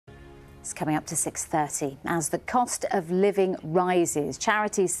It's coming up to 6:30. As the cost of living rises,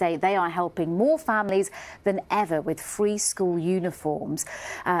 charities say they are helping more families than ever with free school uniforms.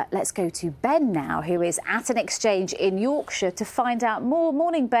 Let's go to Ben now, who is at an exchange in Yorkshire to find out more.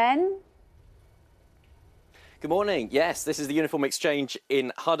 Morning, Ben. Good morning. Yes, this is the Uniform Exchange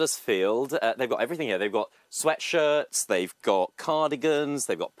in Huddersfield. They've got everything here. They've got sweatshirts, they've got cardigans,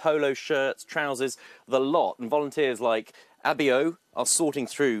 they've got polo shirts, trousers, the lot. And volunteers like Abio are sorting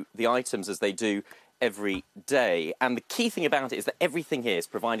through the items as they do every day. And the key thing about it is that everything here is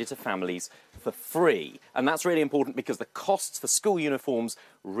provided to families for free. And that's really important because the costs for school uniforms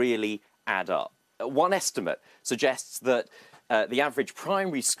really add up. One estimate suggests that the average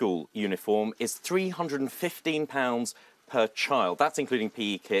primary school uniform is £315 per child. That's including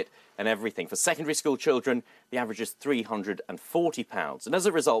PE kit and everything. For secondary school children, the average is £340. And as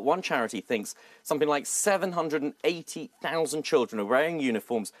a result, one charity thinks something like 780,000 children are wearing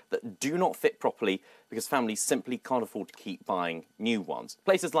uniforms that do not fit properly because families simply can't afford to keep buying new ones.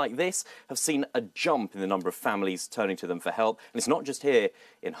 Places like this have seen a jump in the number of families turning to them for help. And it's not just here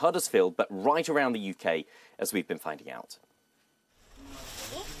in Huddersfield, but right around the UK, as we've been finding out.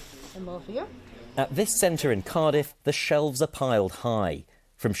 And more for you. At this centre in Cardiff, the shelves are piled high.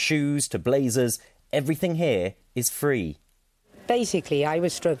 From shoes to blazers, everything here is free. Basically, I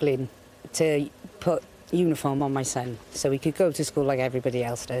was struggling to put uniform on my son so he could go to school like everybody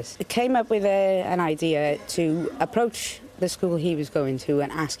else does. I came up with an idea to approach the school he was going to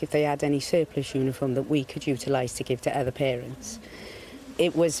and ask if they had any surplus uniform that we could utilise to give to other parents.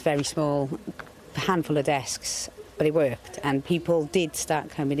 It was very small, a handful of desks, but it worked, and people did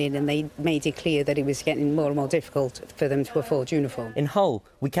start coming in and they made it clear that it was getting more and more difficult for them to afford uniform. In Hull,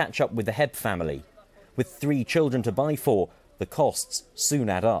 we catch up with the Hebb family. With 3 children to buy for, the costs soon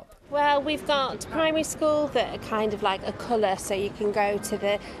add up. Well, we've got primary school that are kind of like a colour, so you can go to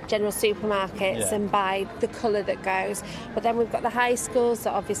the general supermarkets and buy the colour that goes. But then we've got the high schools,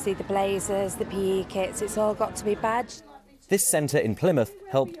 so obviously the blazers, the PE kits, it's all got to be badged. This centre in Plymouth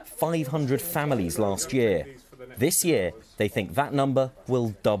helped 500 families last year. This year, they think that number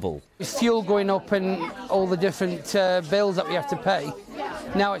will double. With fuel going up and all the different bills that we have to pay,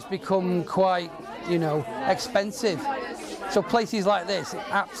 now it's become quite, expensive. So places like this,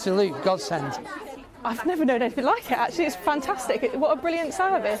 absolute godsend. I've never known anything like it, actually. It's fantastic. What a brilliant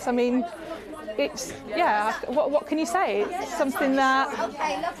service. I mean, it's, what can you say? It's something that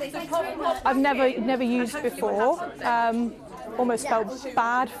I've never used before. Almost felt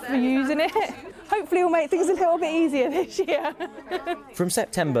bad for using it. Hopefully we'll make things a little bit easier this year. From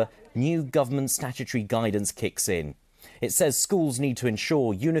September, new government statutory guidance kicks in. It says schools need to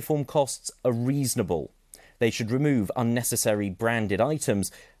ensure uniform costs are reasonable. They should remove unnecessary branded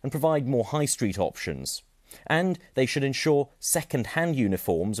items and provide more high street options. And they should ensure second-hand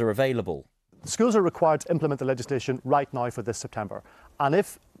uniforms are available. Schools are required to implement the legislation right now for this September. And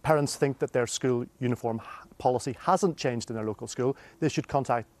if parents think that their school uniform policy hasn't changed in their local school, they should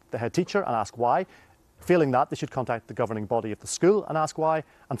contact the head teacher and ask why. Failing that, they should contact the governing body of the school and ask why.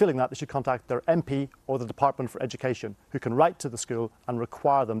 And failing that, they should contact their MP or the Department for Education, who can write to the school and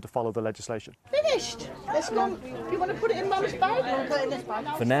require them to follow the legislation. Finished! Let's go. You want to put it in Mum's bag? We'll put it in this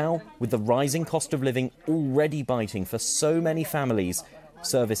bag. For now, with the rising cost of living already biting for so many families,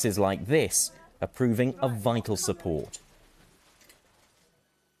 services like this are proving a vital support.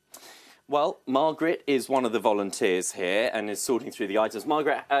 Well, Margaret is one of the volunteers here and is sorting through the items.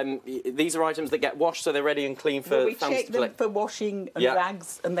 Margaret, these are items that get washed so they're ready and clean for families to collect? We check them for washing and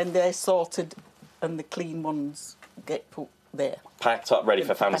rags, and then they're sorted and the clean ones get put there. Packed up, ready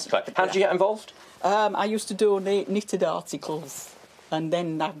for families to collect. How did you get involved? I used to donate knitted articles, and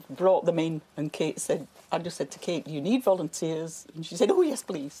then I brought them in, and I just said to Kate, "You need volunteers," and she said, "Oh yes,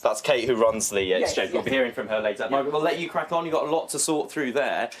 please." That's Kate who runs the exchange. Yes. We'll be hearing from her later. Margaret, we'll let you crack on. You've got a lot to sort through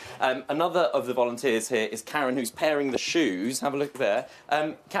there. Another of the volunteers here is Karen, who's pairing the shoes. Have a look there.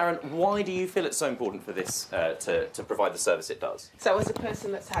 Karen, why do you feel it's so important for this to provide the service it does? So, as a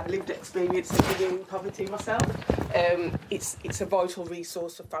person that's had lived experience of living in poverty myself, it's a vital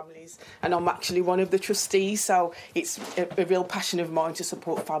resource for families, and I'm actually one of the trustees, so it's a real passion of mine to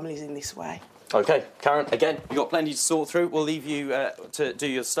support families in this way. OK, Karen, again, you've got plenty to sort through. We'll leave you to do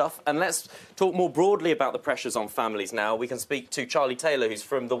your stuff. And let's talk more broadly about the pressures on families now. We can speak to Charlie Taylor, who's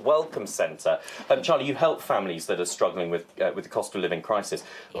from the Welcome Centre. Charlie, you help families that are struggling with the cost of living crisis.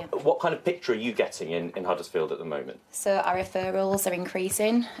 Yeah. What kind of picture are you getting in Huddersfield at the moment? So our referrals are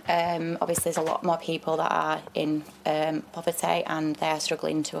increasing. Obviously, there's a lot more people that are in poverty and they are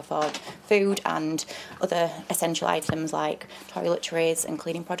struggling to afford food and other essential items like toiletries and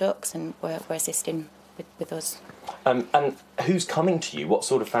cleaning products, and we're assisting with those. And who's coming to you? What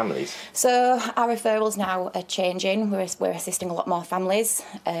sort of families? So our referrals now are changing. We're assisting a lot more families.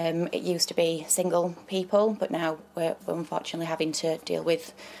 It used to be single people, but now we're unfortunately having to deal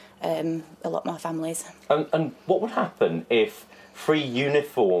with a lot more families. And what would happen if free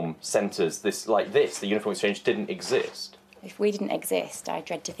uniform centres, the Uniform Exchange, didn't exist? If we didn't exist, I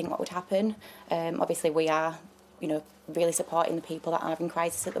dread to think what would happen. Obviously, we are, really supporting the people that are in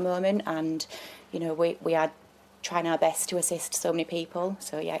crisis at the moment, and we are trying our best to assist so many people.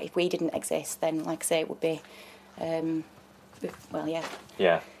 So yeah, if we didn't exist, then like I say, it would be, well, yeah.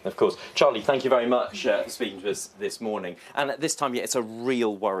 Yeah, of course. Charlie, thank you very much for speaking to us this morning. And at this time, it's a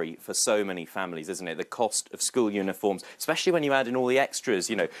real worry for so many families, isn't it? The cost of school uniforms, especially when you add in all the extras,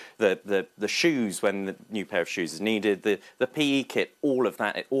 the shoes when the new pair of shoes is needed, the PE kit, all of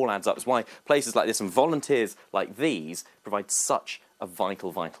that, it all adds up. It's why places like this and volunteers like these provide such a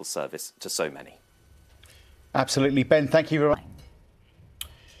vital, vital service to so many. Absolutely. Ben, thank you very much.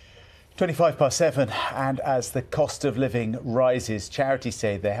 7:25, and as the cost of living rises, charities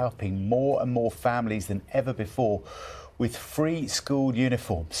say they're helping more and more families than ever before with free school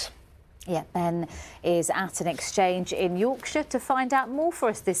uniforms. Yeah, Ben is at an exchange in Yorkshire to find out more for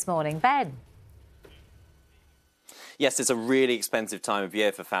us this morning. Ben. Yes, it's a really expensive time of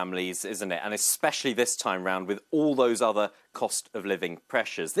year for families, isn't it? And especially this time round with all those other cost of living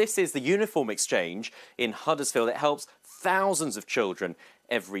pressures. This is the Uniform Exchange in Huddersfield. It helps thousands of children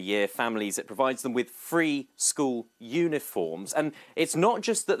every year, families. It provides them with free school uniforms. And it's not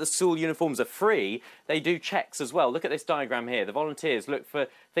just that the school uniforms are free, they do checks as well. Look at this diagram here. The volunteers look for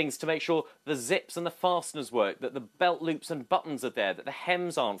things to make sure the zips and the fasteners work, that the belt loops and buttons are there, that the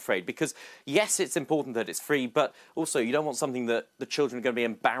hems aren't frayed. Because yes, it's important that it's free, but also you don't want something that the children are going to be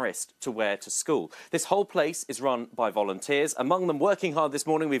embarrassed to wear to school. This whole place is run by volunteers. Among them working hard this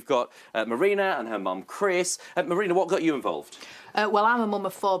morning, we've got Marina and her mum Chris. Marina, what got you involved? Well, I'm a mum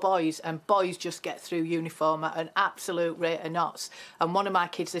of 4 boys, and boys just get through uniform at an absolute rate of knots. And one of my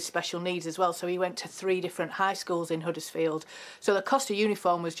kids has special needs as well, so he went to 3 different high schools in Huddersfield. So the cost of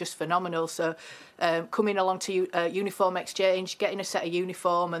uniform was just phenomenal. So coming along to Uniform Exchange, getting a set of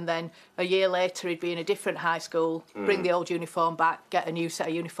uniform, and then a year later he'd be in a different high school, bring the old uniform back, get a new set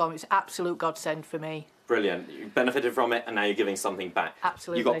of uniform. It's an absolute godsend for me. Brilliant. You benefited from it and now you're giving something back.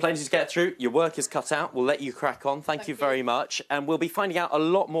 Absolutely. You've got plenty to get through. Your work is cut out. We'll let you crack on. Thank you very much. And we'll be finding out a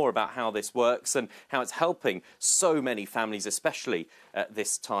lot more about how this works and how it's helping so many families, especially at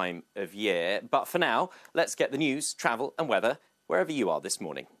this time of year. But for now, let's get the news, travel and weather wherever you are this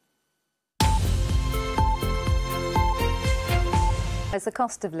morning. As the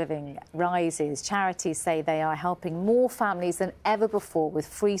cost of living rises, charities say they are helping more families than ever before with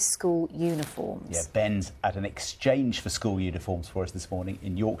free school uniforms. Yeah, Ben's at an exchange for school uniforms for us this morning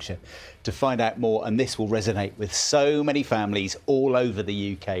in Yorkshire to find out more, and this will resonate with so many families all over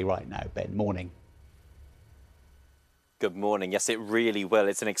the UK right now. Ben, morning. Good morning. Yes, it really will.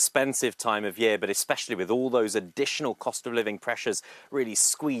 It's an expensive time of year, but especially with all those additional cost of living pressures really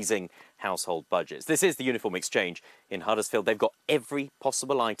squeezing household budgets. This is the Uniform Exchange in Huddersfield. They've got every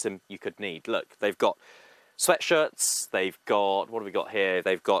possible item you could need. Look, they've got sweatshirts, they've got, what have we got here?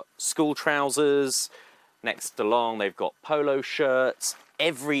 They've got school trousers. Next along, they've got polo shirts.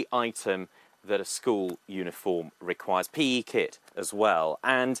 Every item that a school uniform requires, PE kit as well.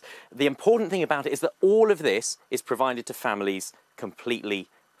 And the important thing about it is that all of this is provided to families completely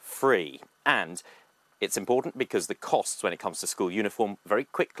free. And it's important because the costs when it comes to school uniform very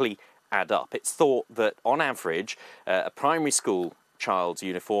quickly add up. It's thought that on average, a primary school child's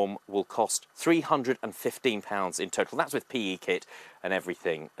uniform will cost £315 in total. That's with PE kit and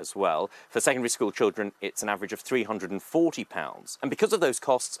everything as well. For secondary school children, it's an average of £340. And because of those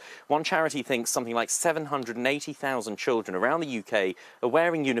costs, one charity thinks something like 780,000 children around the UK are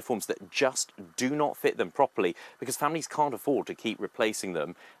wearing uniforms that just do not fit them properly because families can't afford to keep replacing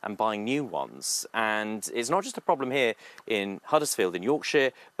them and buying new ones. And it's not just a problem here in Huddersfield in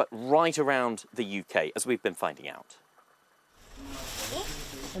Yorkshire, but right around the UK, as we've been finding out.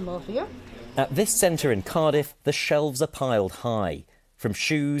 And more for you. At this centre in Cardiff, the shelves are piled high. From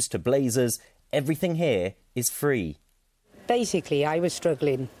shoes to blazers, everything here is free. Basically, I was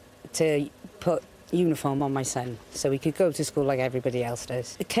struggling to put uniform on my son so he could go to school like everybody else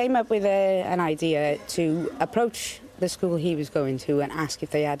does. I came up with an idea to approach the school he was going to and ask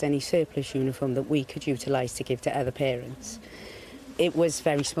if they had any surplus uniform that we could utilise to give to other parents. It was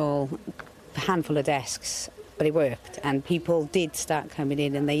very small, a handful of desks, but it worked, and people did start coming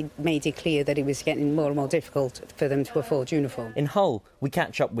in and they made it clear that it was getting more and more difficult for them to afford uniform. In Hull, we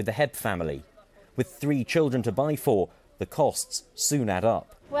catch up with the Hebb family. With 3 children to buy for, the costs soon add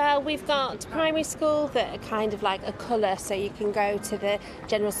up. Well, we've got primary school that are kind of like a colour, so you can go to the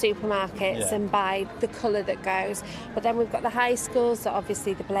general supermarkets and buy the colour that goes. But then we've got the high schools, that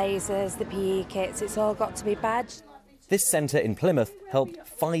obviously the blazers, the PE kits, it's all got to be badged. This centre in Plymouth helped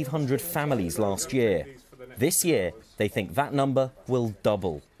 500 families last year. This year, they think that number will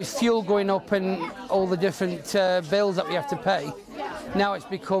double. With fuel going up and all the different bills that we have to pay, now it's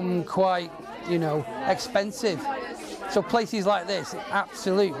become quite, you know, expensive. So places like this,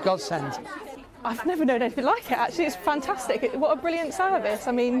 absolute godsend. I've never known anything like it, actually. It's fantastic. What a brilliant service.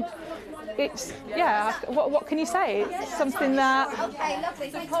 I mean, it's, yeah, what can you say? It's something that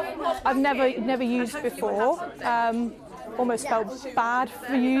I've never used before. Almost felt bad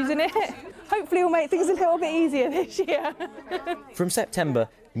for using it. Hopefully it'll make things a little bit easier this year. From September,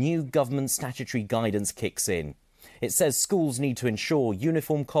 new government statutory guidance kicks in. It says schools need to ensure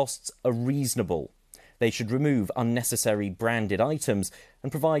uniform costs are reasonable. They should remove unnecessary branded items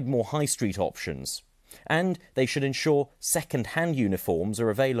and provide more high street options. And they should ensure second-hand uniforms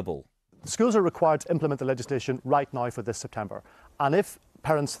are available. Schools are required to implement the legislation right now for this September. And if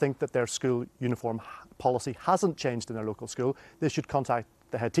parents think that their school uniform policy hasn't changed in their local school, they should contact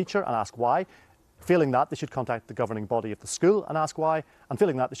the head teacher and ask why. Failing that, they should contact the governing body of the school and ask why. And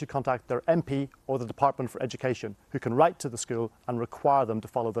failing that, they should contact their MP or the Department for Education, who can write to the school and require them to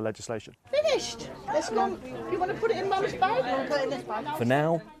follow the legislation. Finished. Let's go. You want to put it in Mum's bag? We'll put it in this bag. For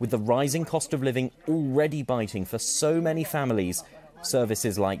now, with the rising cost of living already biting for so many families,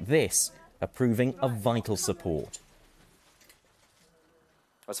 services like this are proving a vital support.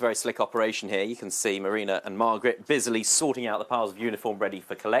 It's a very slick operation here. You can see Marina and Margaret busily sorting out the piles of uniform ready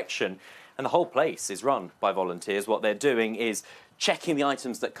for collection. And the whole place is run by volunteers. What they're doing is checking the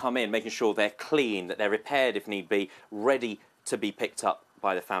items that come in, making sure they're clean, that they're repaired if need be, ready to be picked up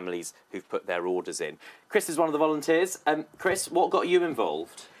by the families who've put their orders in. Chris is one of the volunteers. Chris, what got you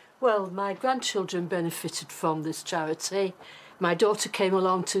involved? Well, my grandchildren benefited from this charity. My daughter came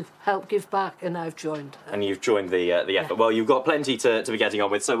along to help give back, and I've joined her. And you've joined the effort. Yeah. Well, you've got plenty to be getting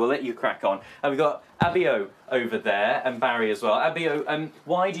on with, so we'll let you crack on. And we've got Abio over there, and Barry as well. Abio,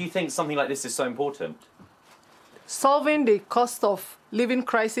 why do you think something like this is so important? Solving the cost of living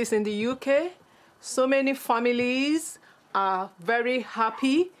crisis in the UK, so many families are very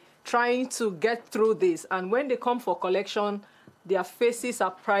happy trying to get through this. And when they come for collection, their faces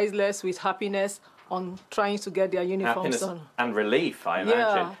are priceless with happiness on trying to get their uniforms done. And relief, I imagine.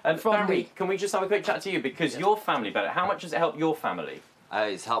 Yeah, And Barry, can we just have a quick chat to you? Because your family, how much does it help your family?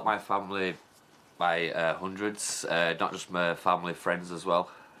 It's helped my family by hundreds, not just my family, friends as well.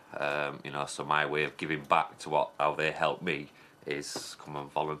 You know, so my way of giving back to how they helped me is come and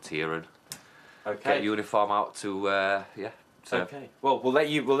volunteer and get a uniform out to, Okay. Well, we'll let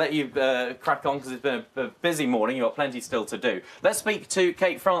you crack on because it's been a busy morning. You've got plenty still to do. Let's speak to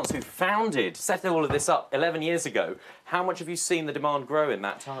Kate France, who set all of this up 11 years ago. How much have you seen the demand grow in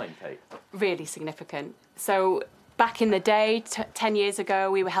that time, Kate? Really significant. So back in the day, 10 years ago,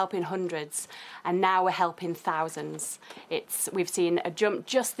 we were helping hundreds, and now we're helping thousands. We've seen a jump.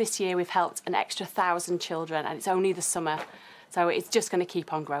 Just this year, we've helped an extra 1,000 children, and it's only the summer, so it's just going to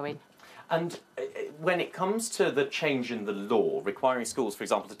keep on growing. And when it comes to the change in the law requiring schools, for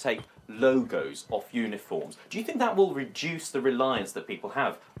example, to take logos off uniforms, do you think that will reduce the reliance that people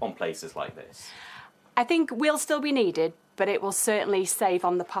have on places like this? I think we'll still be needed, but it will certainly save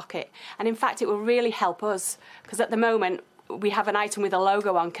on the pocket. And in fact, it will really help us, because at the moment, we have an item with a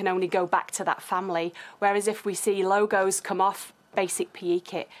logo on can only go back to that family, whereas if we see logos come off basic PE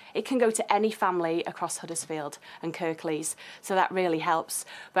kit, it can go to any family across Huddersfield and Kirklees, so that really helps.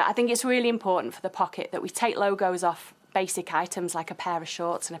 But I think it's really important for the pocket that we take logos off basic items like a pair of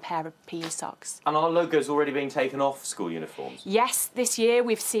shorts and a pair of PE socks. And are logos already being taken off school uniforms? Yes, this year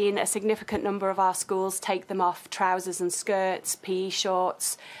we've seen a significant number of our schools take them off trousers and skirts, PE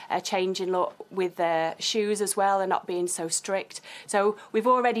shorts, a change in look with shoes as well and not being so strict. So we've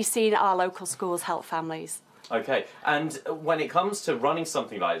already seen our local schools help families. Okay, and when it comes to running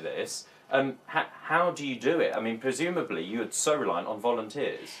something like this, how do you do it? I mean, presumably you're so reliant on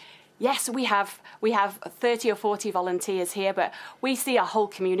volunteers. Yes, we have 30 or 40 volunteers here, but we see our whole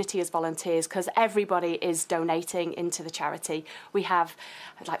community as volunteers because everybody is donating into the charity. We have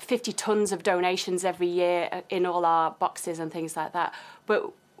like 50 tonnes of donations every year in all our boxes and things like that.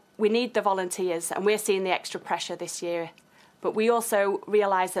 But we need the volunteers, and we're seeing the extra pressure this year. But we also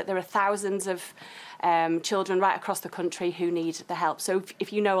realise that there are thousands of children right across the country who need the help. So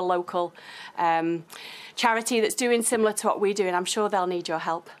if you know a local charity that's doing similar to what we're doing, I'm sure they'll need your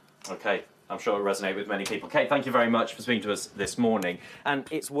help. Okay, I'm sure it'll resonate with many people. Kate, thank you very much for speaking to us this morning. And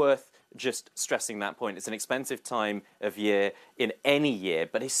it's worth just stressing that point. It's an expensive time of year in any year,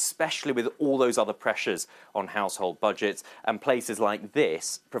 but especially with all those other pressures on household budgets, and places like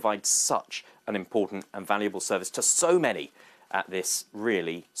this provide such an important and valuable service to so many at this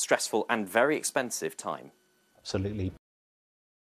really stressful and very expensive time. Absolutely.